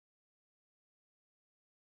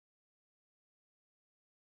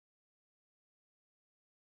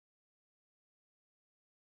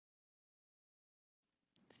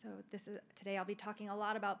So today I'll be talking a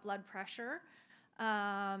lot about blood pressure.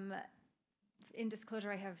 In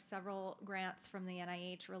disclosure, I have several grants from the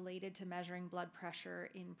NIH related to measuring blood pressure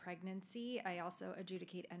in pregnancy. I also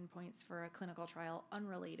adjudicate endpoints for a clinical trial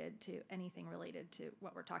unrelated to anything related to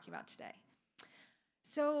what we're talking about today.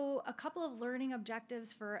 So a couple of learning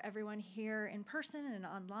objectives for everyone here in person and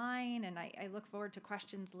online, and I look forward to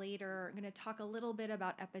questions later. I'm going to talk a little bit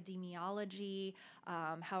about epidemiology,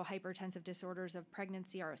 how hypertensive disorders of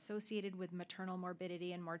pregnancy are associated with maternal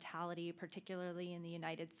morbidity and mortality, particularly in the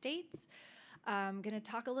United States. I'm going to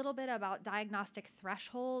talk a little bit about diagnostic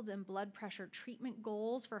thresholds and blood pressure treatment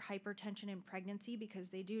goals for hypertension in pregnancy because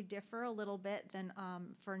they do differ a little bit than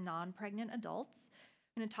for non-pregnant adults.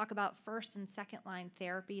 I'm going to talk about first and second line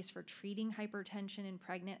therapies for treating hypertension in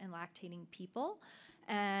pregnant and lactating people.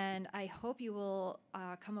 And I hope you will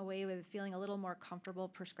come away with feeling a little more comfortable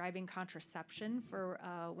prescribing contraception for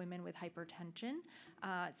women with hypertension.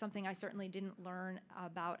 It's something I certainly didn't learn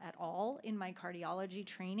about at all in my cardiology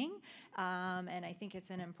training. And I think it's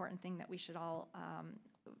an important thing that we should all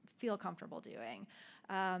feel comfortable doing.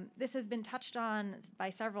 This has been touched on by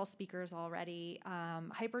several speakers already.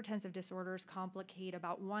 Hypertensive disorders complicate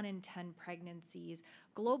about 1 in 10 pregnancies.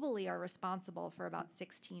 Globally are responsible for about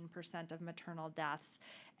 16% of maternal deaths.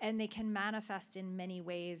 And they can manifest in many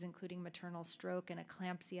ways, including maternal stroke and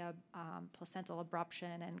eclampsia, placental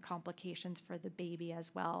abruption, and complications for the baby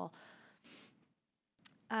as well.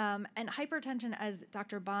 And hypertension, as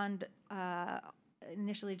Dr. Bond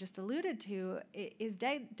initially just alluded to, is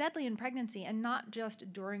deadly in pregnancy, and not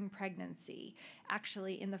just during pregnancy.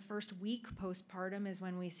 Actually, in the first week postpartum is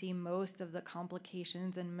when we see most of the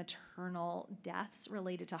complications and maternal deaths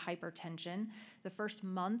related to hypertension. The first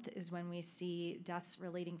month is when we see deaths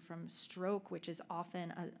relating from stroke, which is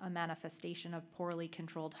often a manifestation of poorly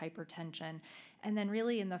controlled hypertension. And then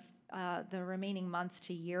really in the remaining months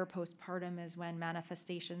to year postpartum is when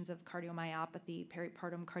manifestations of cardiomyopathy,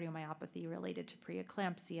 peripartum cardiomyopathy related to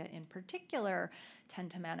preeclampsia in particular, tend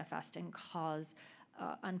to manifest and cause,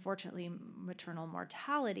 unfortunately, maternal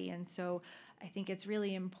mortality. And so I think it's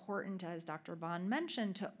really important, as Dr. Bond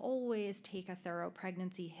mentioned, to always take a thorough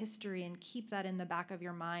pregnancy history and keep that in the back of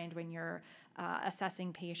your mind when you're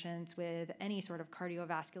assessing patients with any sort of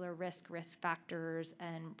cardiovascular risk factors,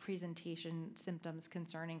 and presentation symptoms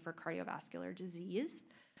concerning for cardiovascular disease.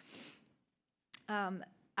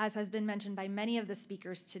 As has been mentioned by many of the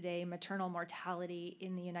speakers today, maternal mortality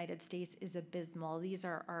in the United States is abysmal. These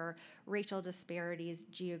are our racial disparities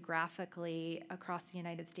geographically across the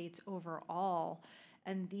United States overall.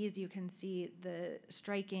 And these, you can see the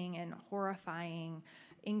striking and horrifying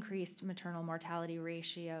increased maternal mortality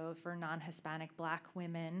ratio for non-Hispanic Black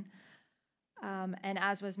women. And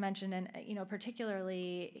as was mentioned, and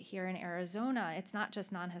particularly here in Arizona, it's not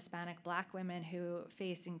just non-Hispanic Black women who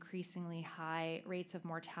face increasingly high rates of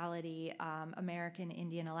mortality. American,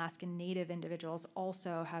 Indian, Alaskan Native individuals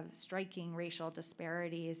also have striking racial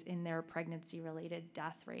disparities in their pregnancy-related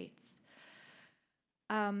death rates.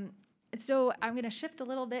 So I'm going to shift a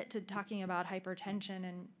little bit to talking about hypertension.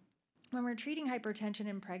 And when we're treating hypertension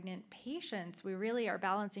in pregnant patients, we really are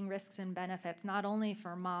balancing risks and benefits, not only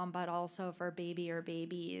for mom, but also for baby or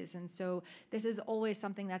babies. And so this is always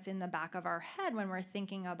something that's in the back of our head when we're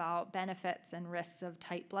thinking about benefits and risks of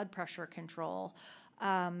tight blood pressure control.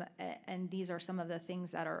 And these are some of the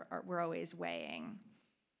things that we're always weighing.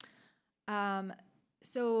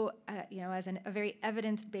 So, as a very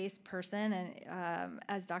evidence-based person, and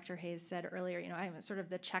as Dr. Hayes said earlier, I'm sort of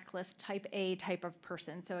the checklist type A type of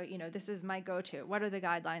person. So, this is my go-to. What do the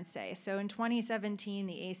guidelines say? So in 2017,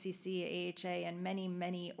 the ACC, AHA, and many,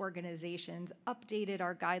 many organizations updated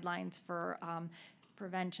our guidelines for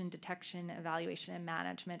prevention, detection, evaluation, and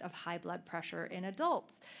management of high blood pressure in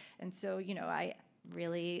adults. And so, I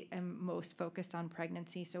really am most focused on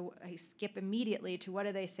pregnancy. So I skip immediately to what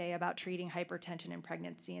do they say about treating hypertension in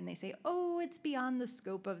pregnancy. And they say, oh, it's beyond the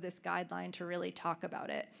scope of this guideline to really talk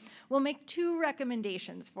about it. We'll make 2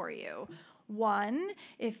 recommendations for you. One,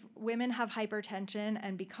 if women have hypertension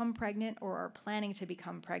and become pregnant or are planning to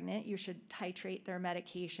become pregnant, you should titrate their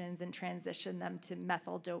medications and transition them to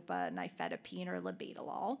methyl-dopa, nifedipine, or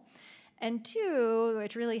labetalol. And 2,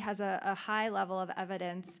 which really has a high level of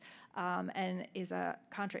evidence and is a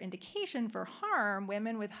contraindication for harm,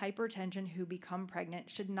 women with hypertension who become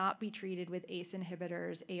pregnant should not be treated with ACE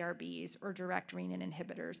inhibitors, ARBs, or direct renin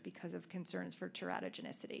inhibitors because of concerns for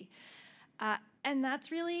teratogenicity. And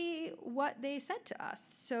that's really what they said to us.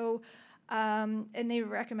 So, and they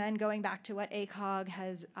recommend going back to what ACOG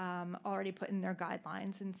has already put in their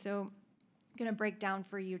guidelines. And so I'm going to break down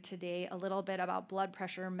for you today a little bit about blood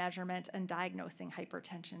pressure measurement and diagnosing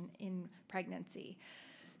hypertension in pregnancy.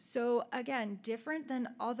 So again, different than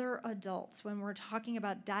other adults, when we're talking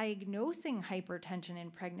about diagnosing hypertension in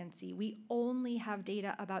pregnancy, we only have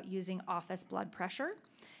data about using office blood pressure.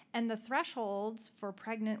 And the thresholds for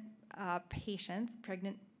pregnant patients,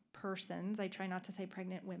 pregnant persons, I try not to say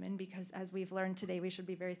pregnant women because as we've learned today, we should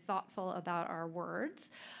be very thoughtful about our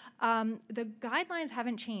words. The guidelines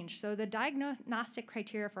haven't changed. So the diagnostic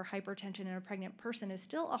criteria for hypertension in a pregnant person is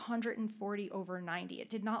still 140/90.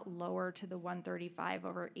 It did not lower to the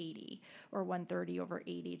 135/80 or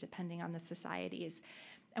 130/80, depending on the societies.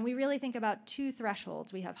 And we really think about two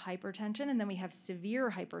thresholds. We have hypertension, and then we have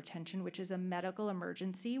severe hypertension, which is a medical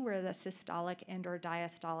emergency where the systolic and or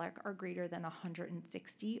diastolic are greater than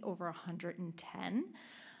 160/110.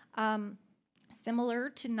 Similar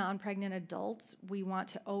to non-pregnant adults, we want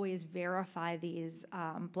to always verify these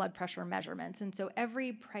blood pressure measurements. And so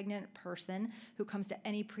every pregnant person who comes to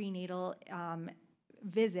any prenatal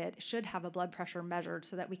visit should have a blood pressure measured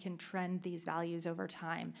so that we can trend these values over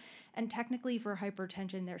time. And technically for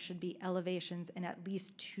hypertension, there should be elevations in at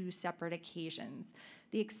least 2 separate occasions.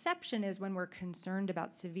 The exception is when we're concerned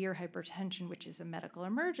about severe hypertension, which is a medical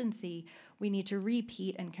emergency, we need to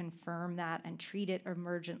repeat and confirm that and treat it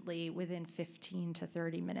emergently within 15 to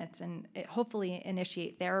 30 minutes and hopefully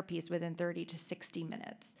initiate therapies within 30 to 60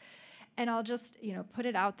 minutes. And I'll just, put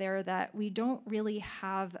it out there that we don't really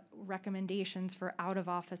have recommendations for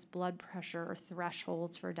out-of-office blood pressure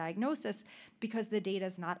thresholds for diagnosis because the data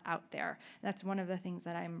is not out there. That's one of the things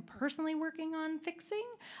that I'm personally working on fixing,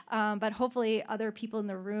 but hopefully other people in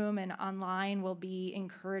the room and online will be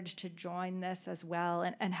encouraged to join this as well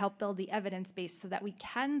and help build the evidence base so that we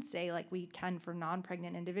can say, like we can for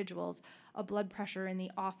non-pregnant individuals, a blood pressure in the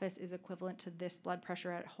office is equivalent to this blood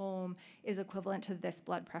pressure at home, is equivalent to this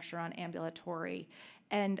blood pressure on ambulatory.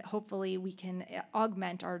 And hopefully we can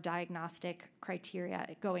augment our diagnostic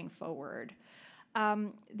criteria going forward.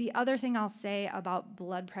 The other thing I'll say about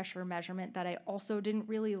blood pressure measurement that I also didn't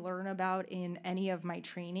really learn about in any of my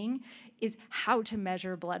training is how to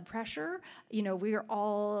measure blood pressure. We're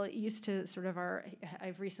all used to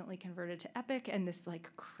I've recently converted to Epic and this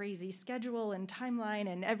like crazy schedule and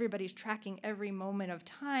timeline, and everybody's tracking every moment of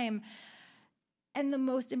time. And the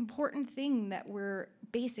most important thing that we're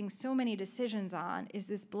basing so many decisions on is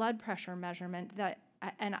this blood pressure measurement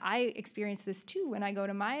and I experience this too when I go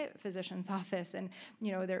to my physician's office and,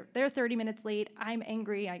 they're 30 minutes late. I'm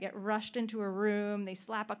angry. I get rushed into a room. They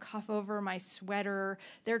slap a cuff over my sweater.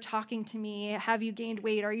 They're talking to me. Have you gained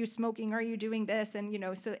weight? Are you smoking? Are you doing this? And,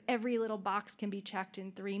 so every little box can be checked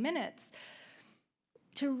in 3 minutes.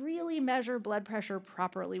 To really measure blood pressure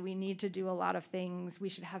properly, we need to do a lot of things. We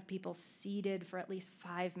should have people seated for at least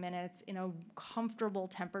 5 minutes in a comfortable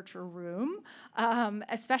temperature room,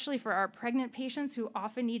 especially for our pregnant patients who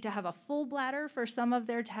often need to have a full bladder for some of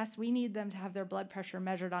their tests. We need them to have their blood pressure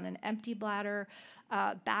measured on an empty bladder.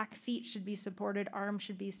 Back, feet should be supported, arms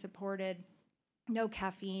should be supported. No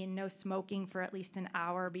caffeine, no smoking for at least an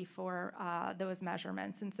hour before those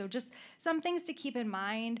measurements. And so just some things to keep in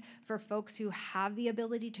mind for folks who have the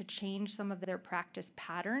ability to change some of their practice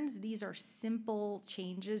patterns. These are simple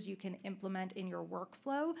changes you can implement in your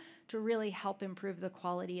workflow to really help improve the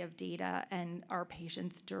quality of data and our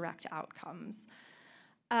patients' direct outcomes.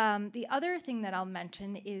 The other thing that I'll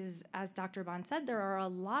mention is, as Dr. Bond said, there are a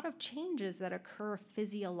lot of changes that occur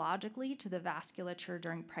physiologically to the vasculature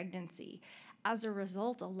during pregnancy. As a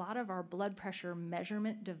result, a lot of our blood pressure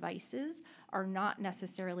measurement devices are not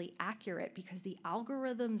necessarily accurate because the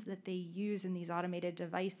algorithms that they use in these automated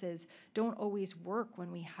devices don't always work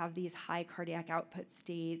when we have these high cardiac output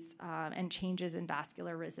states and changes in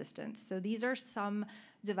vascular resistance. So these are some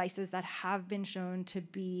devices that have been shown to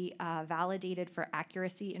be validated for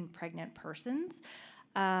accuracy in pregnant persons.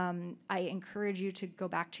 I encourage you to go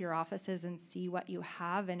back to your offices and see what you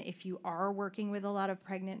have. And if you are working with a lot of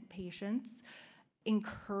pregnant patients,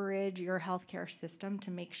 encourage your healthcare system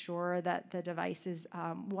to make sure that the device is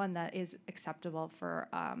one that is acceptable for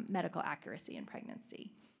medical accuracy in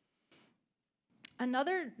pregnancy.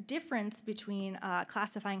 Another difference between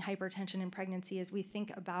classifying hypertension in pregnancy is we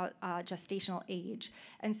think about gestational age.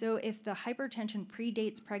 And so if the hypertension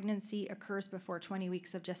predates pregnancy, occurs before 20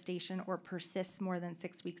 weeks of gestation, or persists more than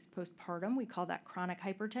 6 weeks postpartum, we call that chronic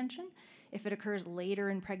hypertension. If it occurs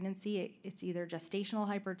later in pregnancy, it's either gestational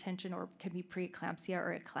hypertension or can be preeclampsia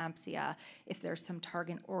or eclampsia if there's some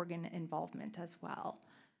target organ involvement as well.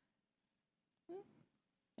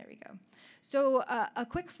 There we go. So a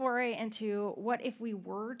quick foray into what if we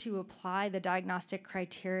were to apply the diagnostic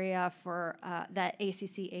criteria for that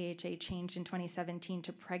ACC-AHA changed in 2017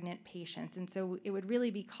 to pregnant patients. And so it would really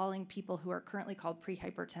be calling people who are currently called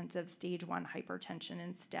prehypertensive stage 1 hypertension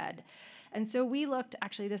instead. And so we looked,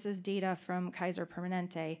 actually this is data from Kaiser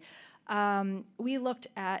Permanente, we looked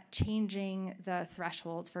at changing the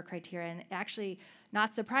thresholds for criteria, and actually,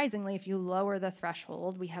 not surprisingly, if you lower the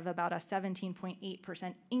threshold, we have about a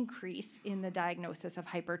 17.8% increase in the diagnosis of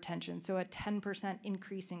hypertension. So a 10%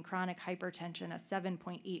 increase in chronic hypertension, a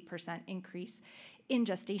 7.8% increase in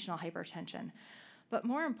gestational hypertension. But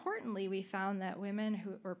more importantly, we found that women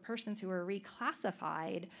who, or persons who were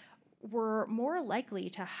reclassified were more likely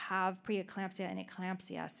to have preeclampsia and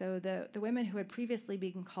eclampsia. So the women who had previously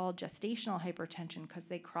been called gestational hypertension because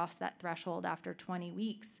they crossed that threshold after 20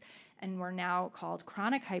 weeks and were now called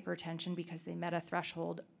chronic hypertension because they met a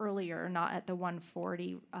threshold earlier, not at the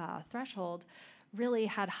 140 threshold, really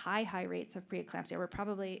had high rates of preeclampsia. We're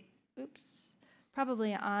probably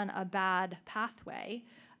on a bad pathway.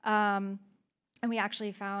 And we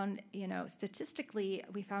actually found, statistically,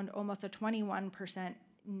 we found almost a 21%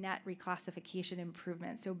 net reclassification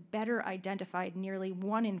improvement. So better identified nearly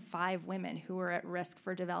 1 in 5 women who were at risk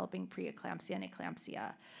for developing preeclampsia and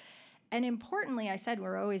eclampsia. And importantly, I said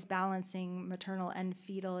we're always balancing maternal and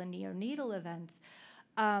fetal and neonatal events.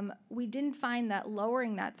 We didn't find that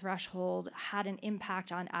lowering that threshold had an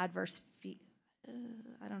impact on adverse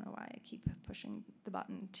I don't know why I keep pushing the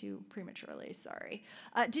button too prematurely, sorry.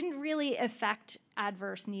 Didn't really affect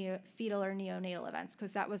adverse fetal or neonatal events,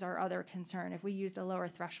 because that was our other concern. If we used a lower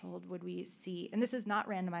threshold, would we see, and this is not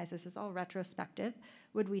randomized, this is all retrospective,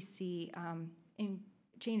 would we see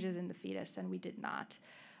changes in the fetus? And we did not.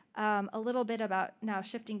 A little bit about now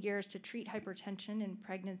shifting gears to treat hypertension in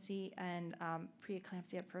pregnancy and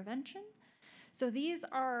preeclampsia prevention. So these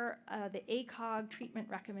are the ACOG treatment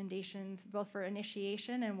recommendations, both for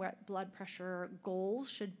initiation and what blood pressure goals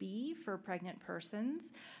should be for pregnant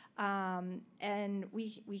persons. And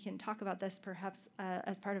we can talk about this perhaps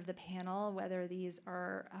as part of the panel, whether these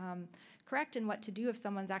are correct and what to do if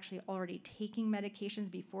someone's actually already taking medications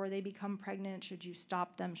before they become pregnant. Should you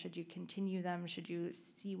stop them? Should you continue them? Should you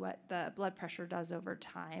see what the blood pressure does over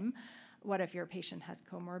time? What if your patient has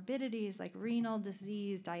comorbidities like renal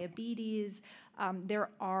disease, diabetes?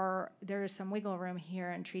 There is some wiggle room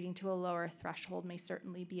here, and treating to a lower threshold may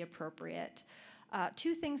certainly be appropriate.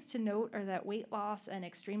 2 things to note are that weight loss and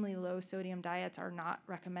extremely low sodium diets are not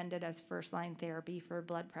recommended as first-line therapy for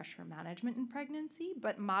blood pressure management in pregnancy,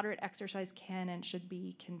 but moderate exercise can and should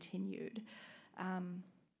be continued.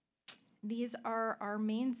 These are our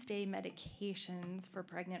mainstay medications for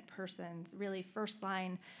pregnant persons, really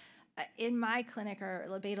first-line. In my clinic are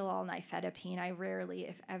labetalol, nifedipine. I rarely,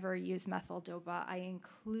 if ever, use methyl-dopa. I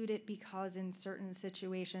include it because in certain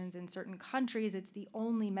situations, in certain countries, it's the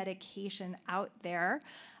only medication out there.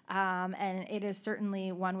 And it is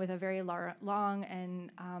certainly one with a very long and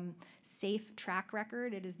safe track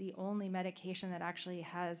record. It is the only medication that actually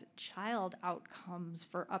has child outcomes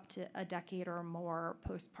for up to a decade or more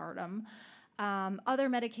postpartum. Other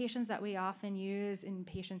medications that we often use in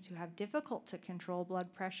patients who have difficult to control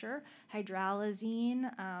blood pressure,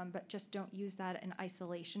 hydralazine, but just don't use that in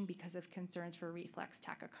isolation because of concerns for reflex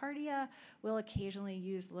tachycardia. We'll occasionally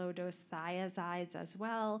use low-dose thiazides as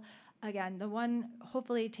well. Again, the one,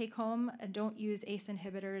 hopefully take home, don't use ACE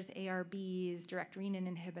inhibitors, ARBs, direct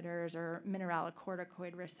renin inhibitors, or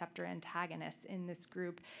mineralocorticoid receptor antagonists in this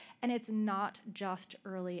group. And it's not just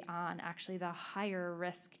early on. Actually, the higher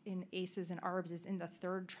risk in ACEs and ARBs is in the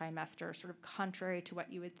 3rd trimester, sort of contrary to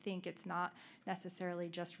what you would think. It's not necessarily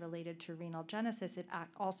just related to renal genesis. It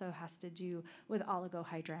also has to do with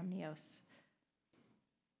oligohydramnios.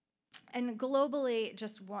 And globally,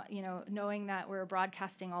 just knowing that we're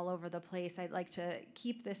broadcasting all over the place, I'd like to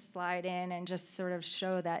keep this slide in and just sort of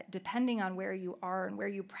show that depending on where you are and where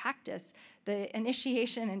you practice, the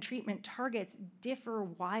initiation and treatment targets differ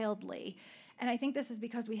wildly. And I think this is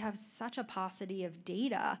because we have such a paucity of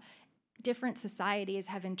data. Different societies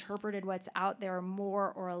have interpreted what's out there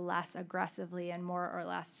more or less aggressively and more or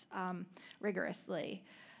less rigorously.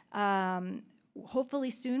 Hopefully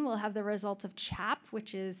soon we'll have the results of CHAP,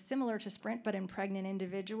 which is similar to SPRINT but in pregnant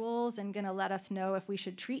individuals, and going to let us know if we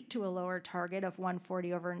should treat to a lower target of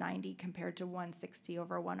 140/90 compared to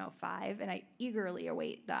 160/105, and I eagerly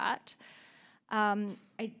await that.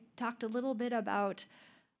 I talked a little bit about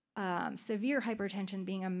severe hypertension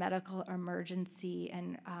being a medical emergency,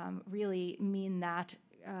 and really mean that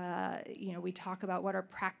we talk about what are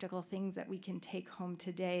practical things that we can take home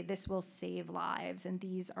today. This will save lives, and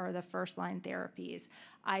these are the first-line therapies: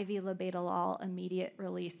 IV labetalol, immediate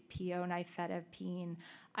release PO nifedipine,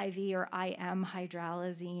 IV or IM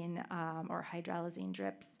hydralazine or hydralazine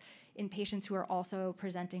drips. In patients who are also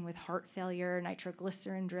presenting with heart failure,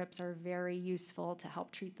 nitroglycerin drips are very useful to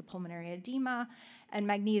help treat the pulmonary edema, and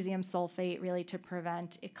magnesium sulfate really to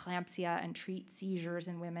prevent eclampsia and treat seizures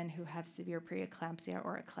in women who have severe preeclampsia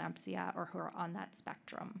or eclampsia or who are on that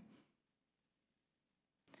spectrum.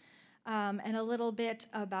 And a little bit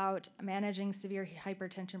about managing severe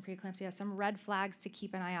hypertension preeclampsia. Some red flags to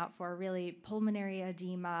keep an eye out for: really pulmonary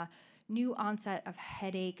edema, new onset of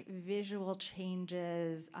headache, visual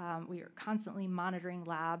changes. We are constantly monitoring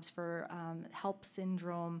labs for HELP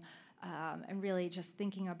syndrome, and really just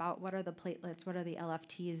thinking about what are the platelets, what are the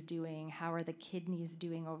LFTs doing, how are the kidneys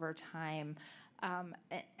doing over time.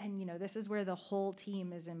 And this is where the whole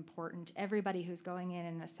team is important. Everybody who's going in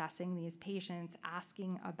and assessing these patients,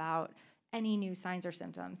 asking about any new signs or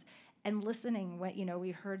symptoms, and listening.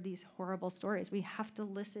 We heard these horrible stories. We have to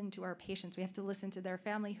listen to our patients. We have to listen to their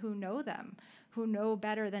family who know them, who know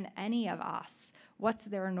better than any of us what's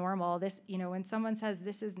their normal. When someone says,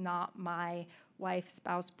 this is not my wife,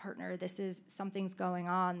 spouse, partner, something's going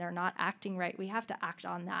on, they're not acting right, we have to act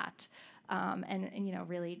on that, and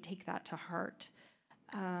really take that to heart.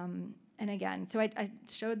 And again, so I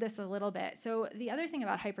showed this a little bit. So the other thing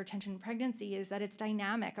about hypertension pregnancy is that it's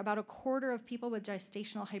dynamic. About a quarter of people with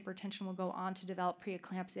gestational hypertension will go on to develop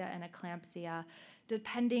preeclampsia and eclampsia.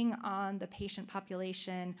 Depending on the patient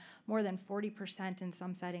population, more than 40% in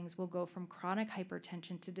some settings will go from chronic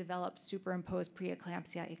hypertension to develop superimposed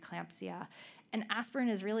preeclampsia, eclampsia. And aspirin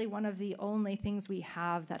is really one of the only things we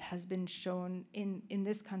have that has been shown in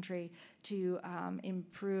this country to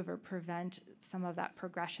improve or prevent some of that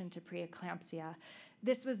progression to preeclampsia.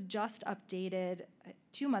 This was just updated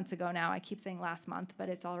 2 months ago now. I keep saying last month, but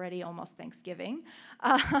it's already almost Thanksgiving.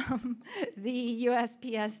 The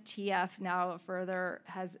USPSTF now further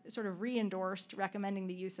has sort of re-endorsed recommending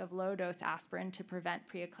the use of low-dose aspirin to prevent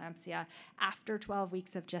preeclampsia after 12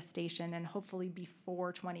 weeks of gestation and hopefully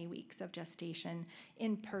before 20 weeks of gestation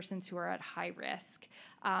in persons who are at high risk.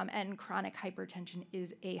 And chronic hypertension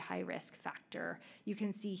is a high-risk factor. You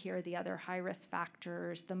can see here the other high-risk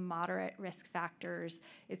factors, the moderate risk factors.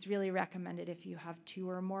 It's really recommended if you have 2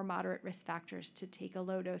 or more moderate risk factors to take a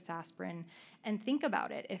low-dose aspirin, and think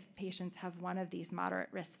about it if patients have one of these moderate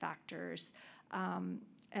risk factors.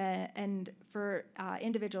 And for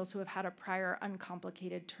individuals who have had a prior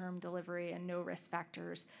uncomplicated term delivery and no risk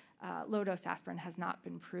factors, low-dose aspirin has not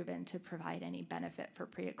been proven to provide any benefit for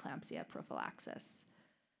preeclampsia prophylaxis.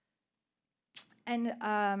 And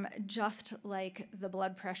just like the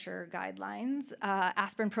blood pressure guidelines,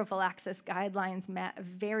 aspirin prophylaxis guidelines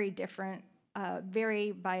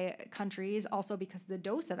vary by countries, also because the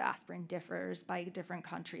dose of aspirin differs by different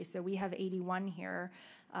countries. So we have 81 here.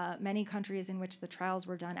 Many countries in which the trials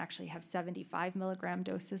were done actually have 75 milligram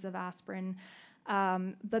doses of aspirin.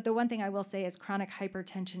 But the one thing I will say is chronic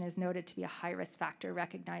hypertension is noted to be a high-risk factor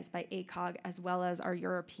recognized by ACOG as well as our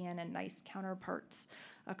European and NICE counterparts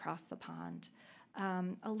across the pond.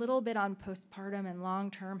 A little bit on postpartum and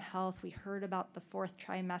long-term health. We heard about the 4th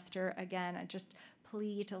trimester. Again, I just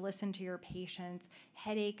plea to listen to your patients.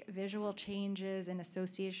 Headache, visual changes in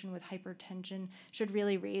association with hypertension should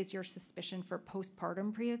really raise your suspicion for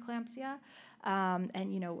postpartum preeclampsia.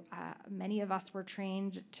 Many of us were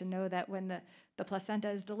trained to know that when the placenta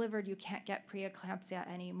is delivered, you can't get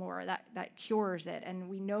preeclampsia anymore. That cures it, and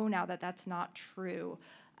we know now that that's not true.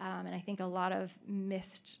 And I think a lot of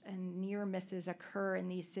missed and near misses occur in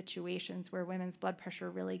these situations where women's blood pressure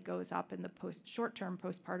really goes up in the short-term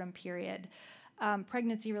postpartum period.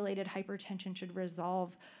 Pregnancy-related hypertension should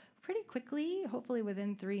resolve pretty quickly, hopefully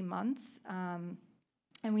within 3 months.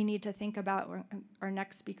 And we need to think about, our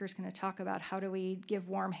next speaker is going to talk about how do we give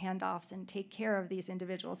warm handoffs and take care of these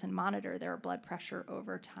individuals and monitor their blood pressure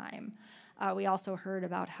over time. We also heard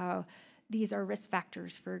about how these are risk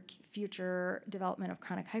factors for future development of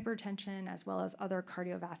chronic hypertension as well as other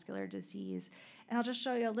cardiovascular disease. And I'll just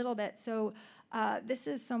show you a little bit. So this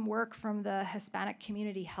is some work from the Hispanic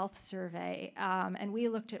Community Health Survey, and we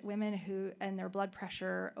looked at women and their blood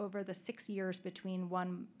pressure over the 6 years between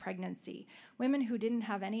one pregnancy. Women who didn't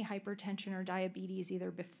have any hypertension or diabetes either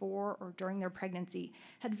before or during their pregnancy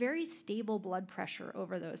had very stable blood pressure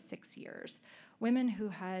over those 6 years. Women who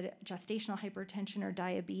had gestational hypertension or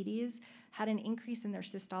diabetes had an increase in their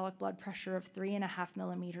systolic blood pressure of 3.5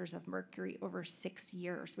 millimeters of mercury over 6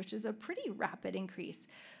 years, which is a pretty rapid increase.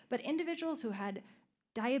 But individuals who had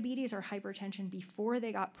diabetes or hypertension before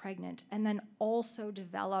they got pregnant and then also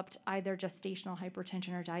developed either gestational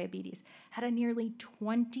hypertension or diabetes had a nearly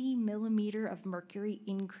 20 millimeter of mercury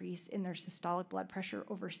increase in their systolic blood pressure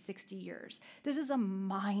over 60 years. This is a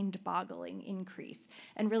mind-boggling increase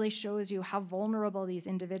and really shows you how vulnerable these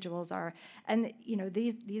individuals are. And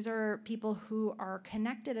these are people who are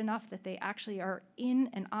connected enough that they actually are in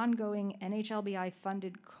an ongoing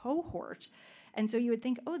NHLBI-funded cohort. And so you would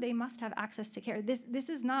think, oh, they must have access to care. This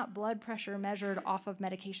is not blood pressure measured off of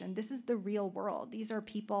medication. This is the real world. These are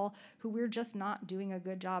people who we're just not doing a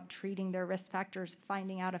good job treating their risk factors,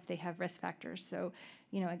 finding out if they have risk factors. So,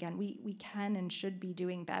 again, we can and should be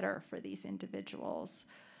doing better for these individuals.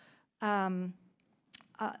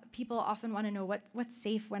 People often want to know what's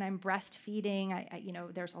safe when I'm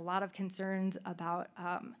breastfeeding. There's a lot of concerns about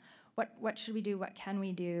what should we do? What can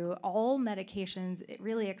we do? All medications,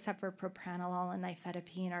 really except for propranolol and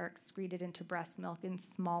nifedipine, are excreted into breast milk in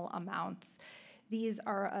small amounts. These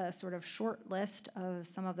are a sort of short list of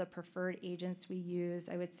some of the preferred agents we use.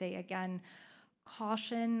 I would say, again,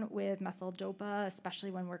 caution with methyl-dopa, especially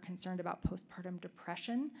when we're concerned about postpartum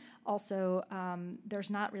depression. Also, there's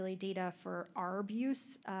not really data for ARB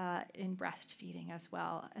use in breastfeeding as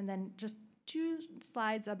well. And then just 2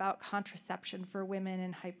 slides about contraception for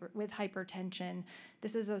women with hypertension.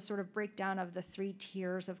 This is a sort of breakdown of the 3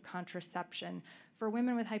 tiers of contraception. For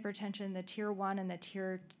women with hypertension, the tier 1 and the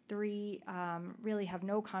tier 3 really have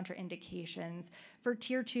no contraindications. For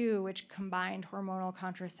tier 2, which combined hormonal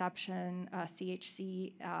contraception,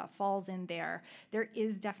 CHC falls in there, there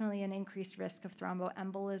is definitely an increased risk of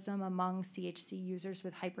thromboembolism among CHC users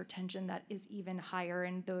with hypertension that is even higher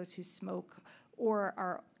in those who smoke or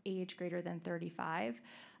are age greater than 35.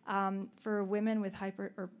 For women with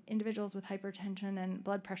individuals with hypertension and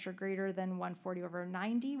blood pressure greater than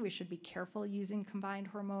 140/90, we should be careful using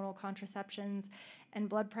combined hormonal contraceptions. And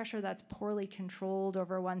blood pressure that's poorly controlled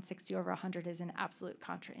over 160/100 is an absolute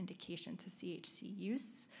contraindication to CHC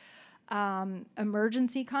use.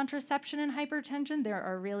 Emergency contraception and hypertension, there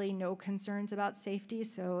are really no concerns about safety.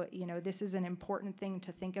 So, this is an important thing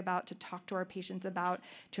to think about, to talk to our patients about,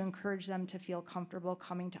 to encourage them to feel comfortable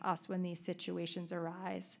coming to us when these situations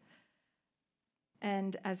arise.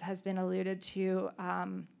 And as has been alluded to,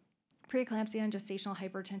 preeclampsia and gestational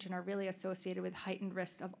hypertension are really associated with heightened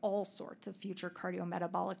risks of all sorts of future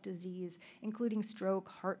cardiometabolic disease, including stroke,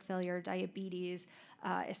 heart failure, diabetes,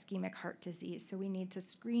 ischemic heart disease. So we need to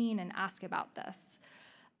screen and ask about this.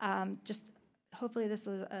 Just hopefully this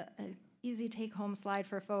is an easy take-home slide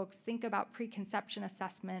for folks. Think about preconception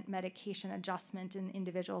assessment, medication adjustment in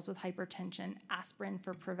individuals with hypertension, aspirin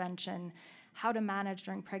for prevention, how to manage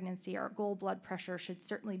during pregnancy. Our goal blood pressure should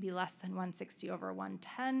certainly be less than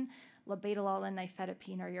 160/110. Labetalol and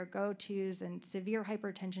nifedipine are your go-tos, and severe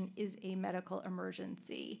hypertension is a medical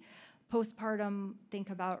emergency. Postpartum, think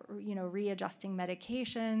about readjusting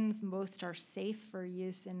medications. Most are safe for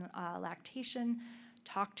use in lactation.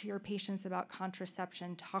 Talk to your patients about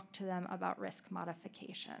contraception. Talk to them about risk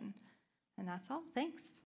modification. And that's all.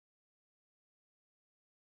 Thanks.